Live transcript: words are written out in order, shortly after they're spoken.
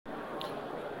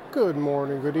Good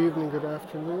morning, good evening, good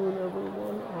afternoon,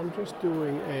 everyone. I'm just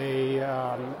doing a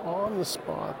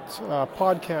on-the-spot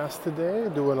podcast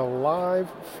today, doing a live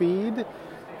feed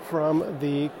from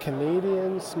the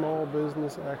Canadian Small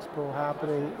Business Expo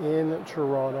happening in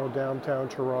Toronto, downtown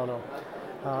Toronto.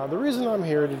 The reason I'm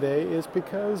here today is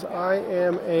because I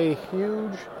am a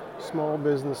huge small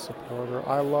business supporter.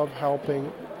 I love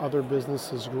helping other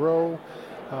businesses grow.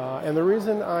 And the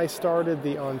reason I started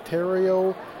the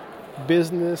Ontario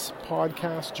Business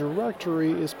Podcast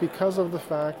Directory is because of the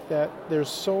fact that there's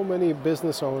so many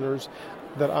business owners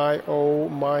that I owe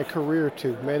my career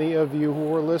to. Many of you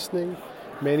who are listening,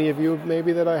 many of you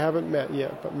maybe that I haven't met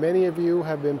yet, but many of you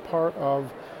have been part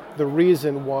of the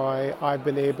reason why I've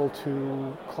been able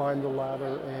to climb the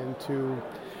ladder and to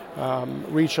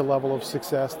reach a level of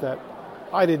success that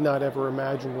I did not ever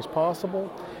imagine was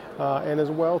possible, and as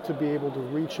well to be able to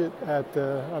reach it at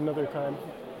another time.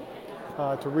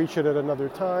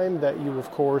 That you, of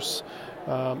course,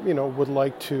 would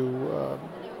like to.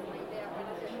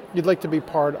 You'd like to be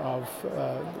part of,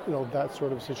 that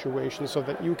sort of situation, so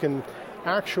that you can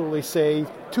actually say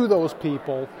to those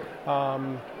people,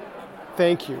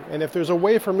 thank you. And if there's a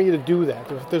way for me to do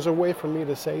that, if there's a way for me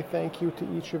to say thank you to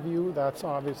each of you, that's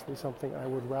obviously something I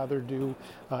would rather do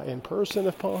in person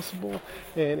if possible.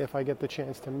 And if I get the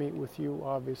chance to meet with you,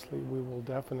 obviously we will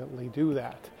definitely do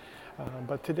that.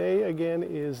 But today, again,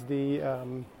 is the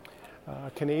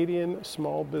Canadian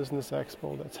Small Business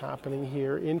Expo that's happening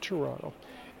here in Toronto.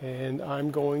 And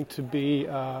I'm going to be,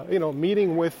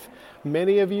 meeting with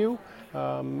many of you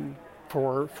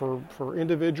for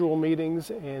individual meetings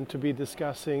and to be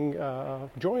discussing,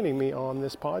 joining me on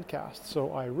this podcast.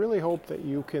 So I really hope that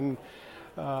you can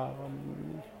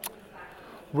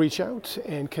reach out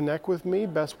and connect with me.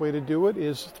 Best way to do it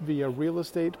is via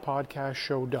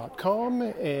realestatepodcastshow.com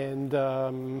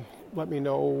and let me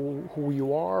know who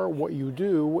you are, what you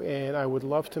do, and I would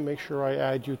love to make sure I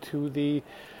add you to the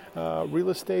to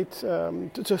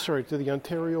the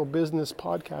Ontario Business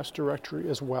Podcast Directory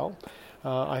as well.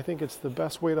 I think it's the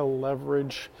best way to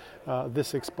leverage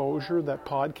this exposure that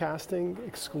podcasting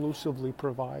exclusively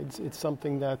provides. It's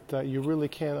something that you really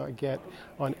cannot get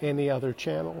on any other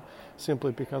channel,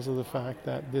 simply because of the fact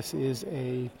that this is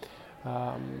a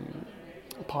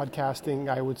podcasting,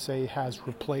 I would say, has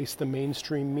replaced the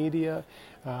mainstream media,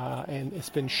 and it's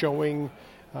been showing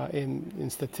in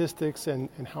statistics and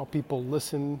how people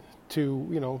listen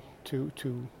to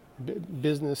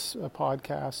business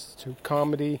podcasts, to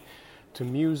comedy, to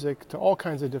music, to all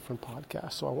kinds of different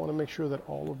podcasts. So I want to make sure that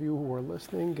all of you who are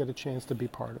listening get a chance to be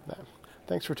part of that.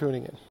 Thanks for tuning in.